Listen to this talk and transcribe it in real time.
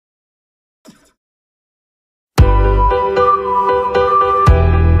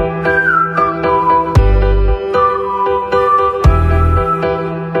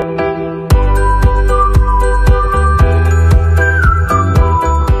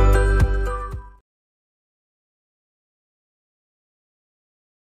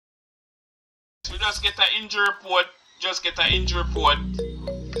just get an injury report. Just get an injury report.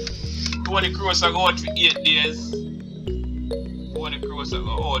 Tony Kroos are out for 8 days. Tony Kroos are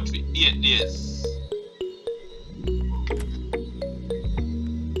out for 8 days.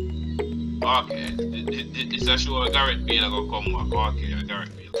 Okay, it's a show Gareth Bale going to come back. Okay,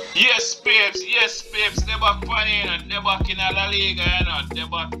 Gareth Bale. Yes, babes. They're back playing, and they're back in La Liga, you know. They're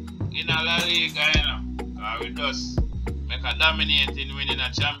back in La Liga, you know. We just make a dominating win in a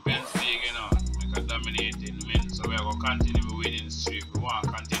Champions League, you know. Make a dominating win. So we are going to continue winning streak. We want to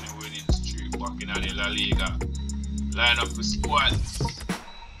continue winning streak back in the La Liga. Line up the squad.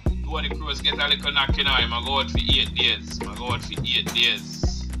 Tony Kroos get a little knock, you know. I'm going to go out for 8 days. I'm going to go out for 8 days.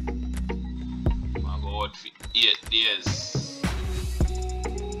 Out for 8 days.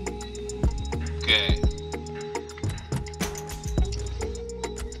 Okay.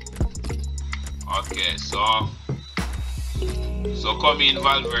 Okay, so come in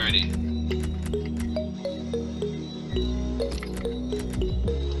Valverde.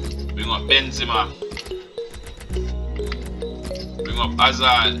 Bring up Benzema. Bring up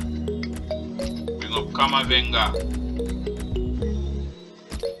Hazard. Bring up Camavinga.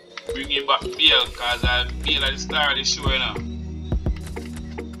 Bring him back Bale, because Bale at the start of the show, you know.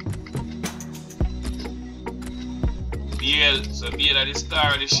 Bale at the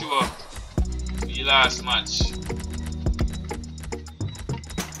start of the show. The last match.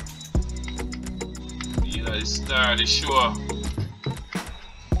 Bale at the start of the show.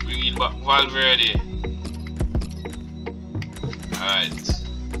 Bring in back Valverde. Alright.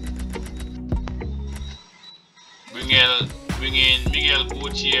 Bring in Miguel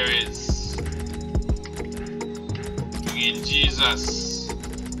Gutierrez. Bring in Jesus.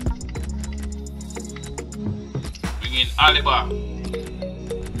 Bring in Alaba.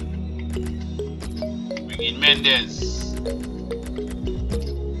 Bring in Mendes.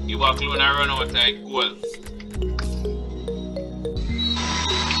 Give a clone and run out like goal.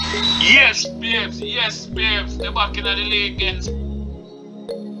 Yes, babes. They're back in the league against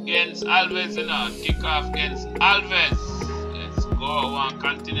Alves, you know. Kick off against Alves. Go, we want to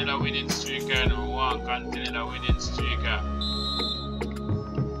continue the winning streak, and we want to continue the winning streak.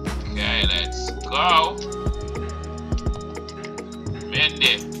 Okay, let's go.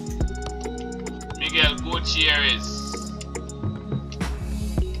 Mendy, Miguel Gutierrez,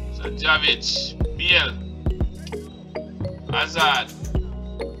 Sajovic, Bale, Hazard,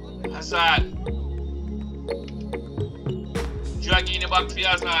 Drag in the back for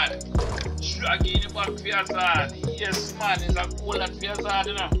Hazard. Drag in the back for Hazard. Yes, man, it's a goal at Hazard,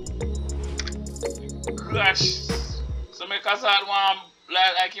 you know. Crash. So make Hazard want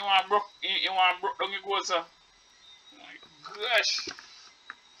like he want broke down the goal, sir. Crash.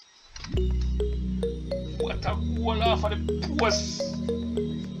 What a goal off of the post.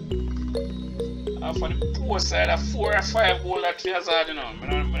 Off of the post side, a 4 or 5 goal at Hazard, you know. I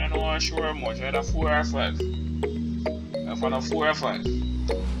don't want to show her much. I had a 4 or 5. I found a 4 or 5.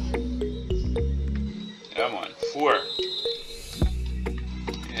 Yeah, man, 4.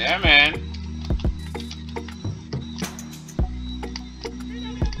 Yeah, man.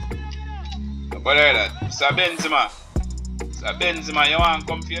 But like that, Mr. Benzema, you want to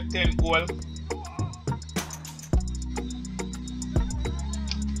come for your 10 goal?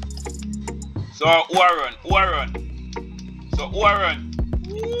 So, who run? So, who run?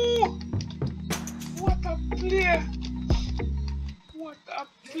 Woo! What a player! What a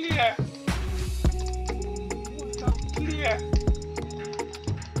player!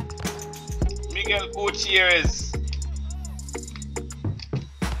 Miguel Gutierrez.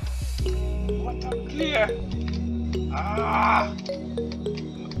 What a player.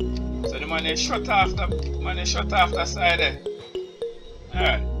 So the man is shut off the side there.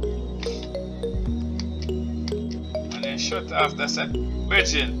 Alright. Man is shut off the side.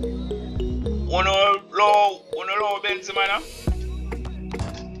 Virgin. Uno low Benzema now.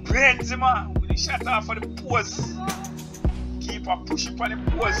 Benzema with the shut off for the post. Keeper push it on the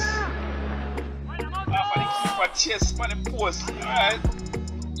post. Half of the keeper chest on the post. Alright.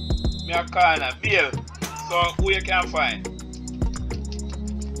 Me a corner. Bale. So who you can find?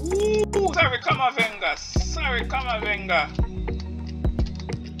 Ooh, sorry Camavinga.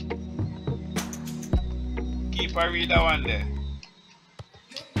 Keeper read that one there.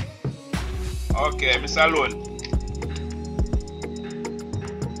 Okay, Mr. Alone.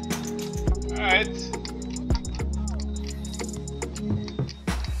 Alright.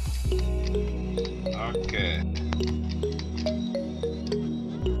 Okay.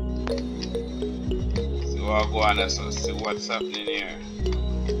 So I'll go on and see what's happening here.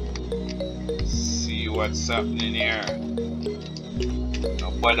 See what's happening here.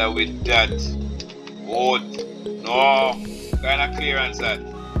 No bother with that. Good. No. Kind of clearance that.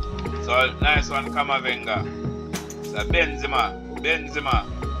 So nice one, Kamavinga. It's a Benzema.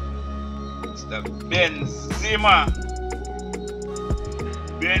 It's the Benzema.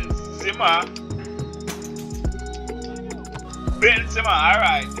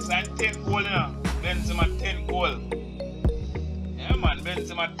 Alright. It's a 10 goal now. Benzema 10 goal. Yeah man,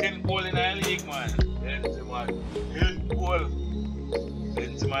 Benzema 10 goal in the league, man. Benzema 10 goal.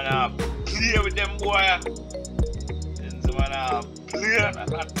 Benzema now play with them boy. Benzema now play.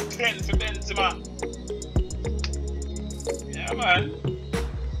 Not 10 for Benzema. Yeah man.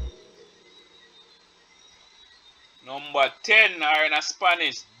 Number 10 are in a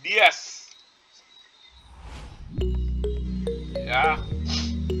Spanish. Diaz. Yeah.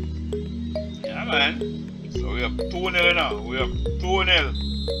 Yeah man. So we have 2-0 now. We have 2-0.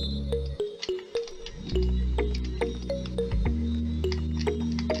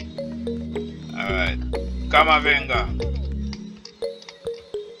 Alright. Kamavinga.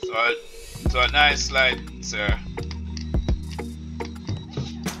 So a nice slide, sir.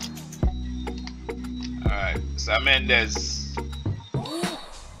 Alright. So Mendes.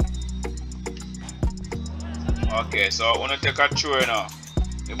 Okay, so I want to take a throw now.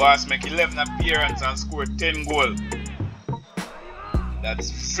 The boss make 11 appearances and score 10 goals.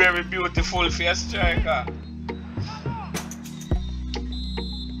 That's very beautiful for a striker.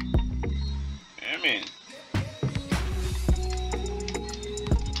 I mean,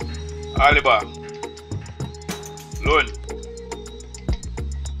 Aliba, Loan,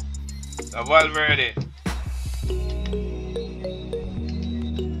 the Valverde,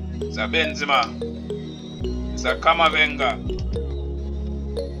 it's a Benzema, it's a Kamavinga.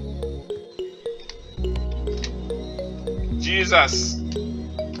 Jesus.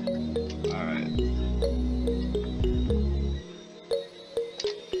 Alright.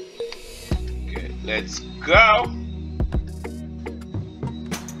 Okay, let's go.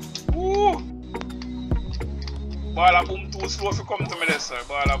 Woo. Ball a boom too slow if you come to me this, sir.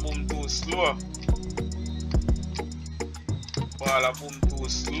 Ball a boom too slow. Ball a boom too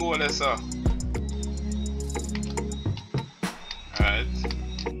slow this, sir. Alright.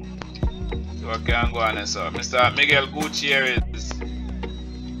 Okay, I'm going so Mr. Miguel Gutierrez,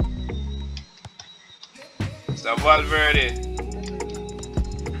 Mr. Valverde,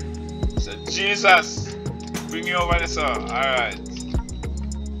 Mr. Jesus, bring you over there, sir. Alright.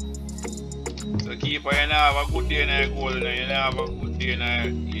 So keeper, you now have a good day in your goal, you now have a good day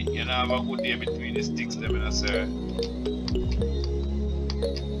you now have a good day between the sticks, them, you know, sir.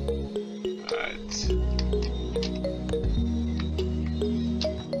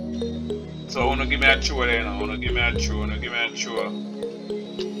 So I want to give me a throw there now. I want to give me a throw.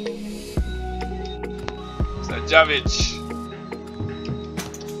 It's a Javic.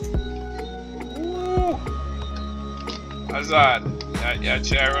 Woo! Hazard. Yeah,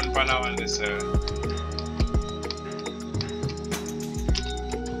 try run for now on this.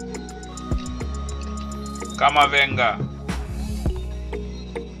 Kamavinga.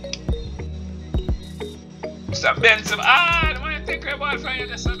 Mr. Benzema. I want to take a ball from you,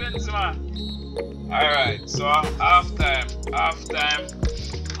 Mr. Benzema. Alright, so half time, I'm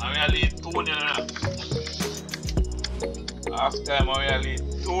gonna lead 2-0 now. Half time, I'm gonna lead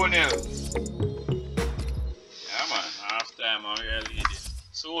 2-0. Yeah man, half time, I'm gonna lead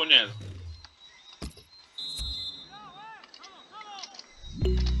 2-0.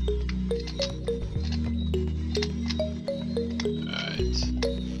 Alright.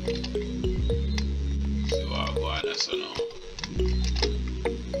 See what I'm going to now.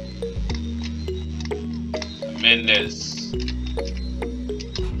 Mendes.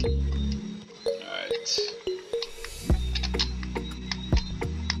 Alright.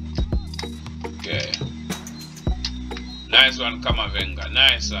 Okay. Nice one, Kamavinga.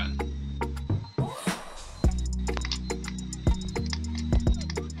 Nice one.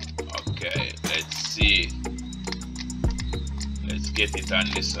 Okay, let's see. Let's get it on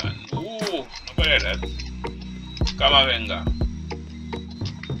this one. Ooh, look at that. Kamavinga.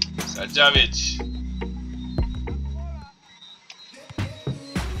 Sajavic.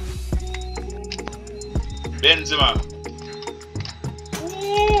 Benzema.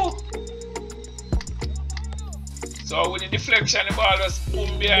 Ooh. So with the deflection, the ball just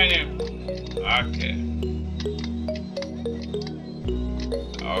boom behind him. Okay.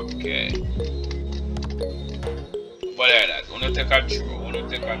 Okay. But like that, we want to take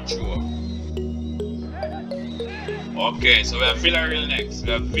a throw. Okay, so we have Villarreal next.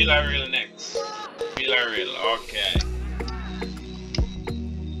 Villarreal, okay.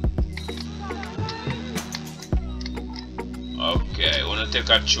 Okay, I want to take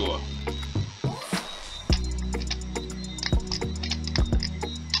a throw.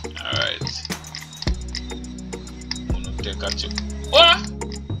 Catch you. What?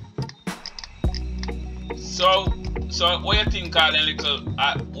 So what you think of them little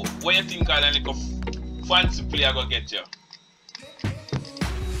fancy player go get you?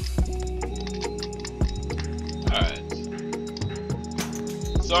 Alright.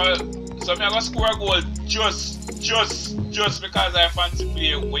 So me I go score a goal just because I fancy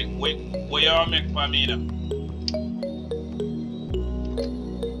play what you make for me now.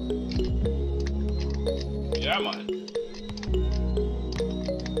 Yeah man.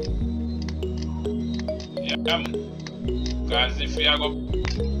 Yeah man. Because if you go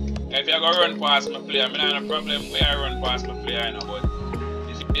run past my player, I don't have a problem where I run past my player, you know, but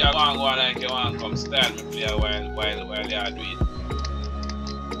if you go and go like you want to come style my player while you are doing it.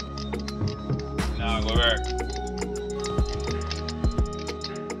 Now go work.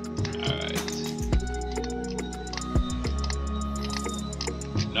 Alright.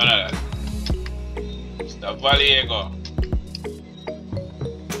 None of that. Stop Valiego.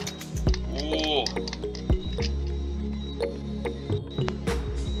 Ooh.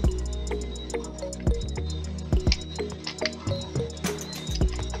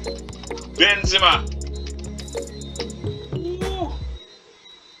 Benzema. Ooh.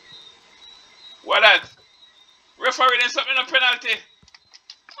 What that? Referee did something a penalty.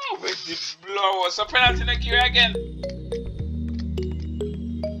 Oh, with the blow. So penalty next year again.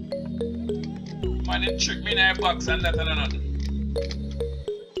 Man, they tricked me in the box and that and another.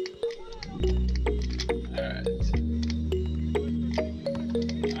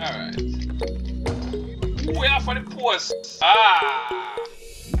 Alright. We are for the post. Ah.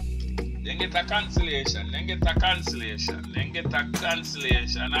 Then get a cancellation.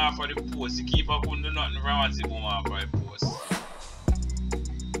 Now for the post. The keeper couldn't do nothing wrong with the boom off for the post.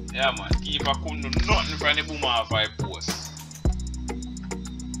 Yeah man, keeper couldn't do nothing from the boom off for the post.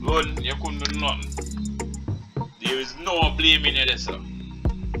 Lord, you couldn't do nothing. There is no blame in it, sir.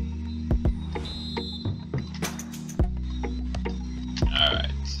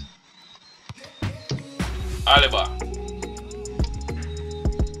 Alright. Oliver.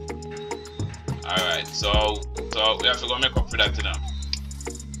 Alright, so we have to go make up for that now.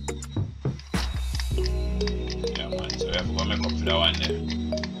 Yeah man, so we have to go make up for that one there.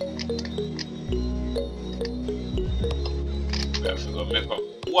 We have to go make up.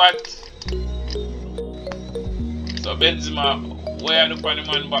 What? So Benzema, where are the funny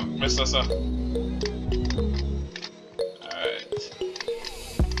man back, Mr. Sir? Alright.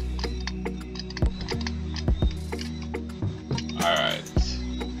 Alright.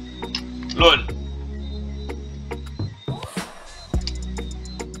 Loan.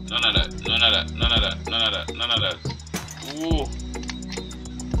 None of that. Ooh.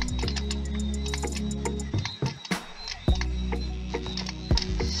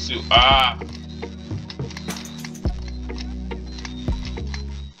 So,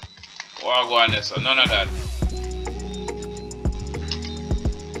 What go on there, so none of that.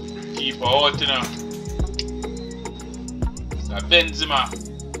 Keep out, you know. So Benzema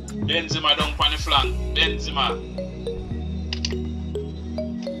down on the flank. Benzema.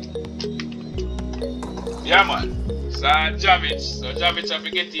 Yeah man. So Javic have to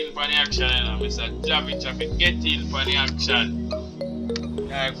get in for the action, you know. Mr. Javic have to get in for the action.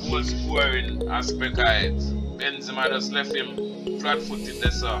 Yeah, goal scoring aspect of it. Benzema just left him flat footed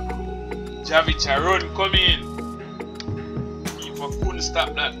there, so Javic a run come in. Keeper couldn't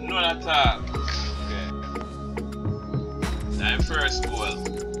stop that, none at all. Okay. Time first goal.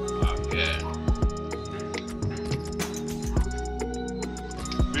 Okay.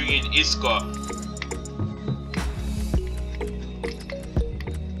 Bring in Isco.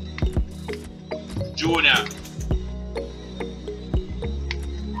 Junior.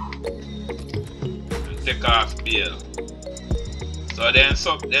 And take off Bale. So then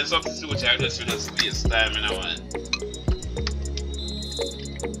substitute I just waste time in a one.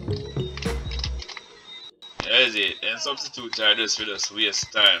 There is it. Then substitute I just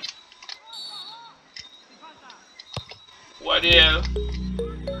waste time. What the hell?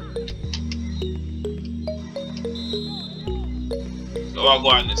 So what go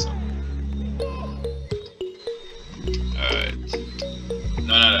on this one? Alright.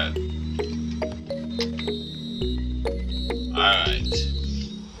 None of that. Alright.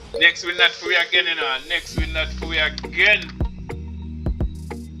 Next win that for you again, you know. Next win that for you again.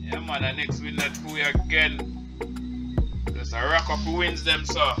 Yeah man, the next win that for you again. Just a rack up who wins them,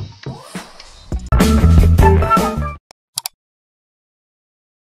 so.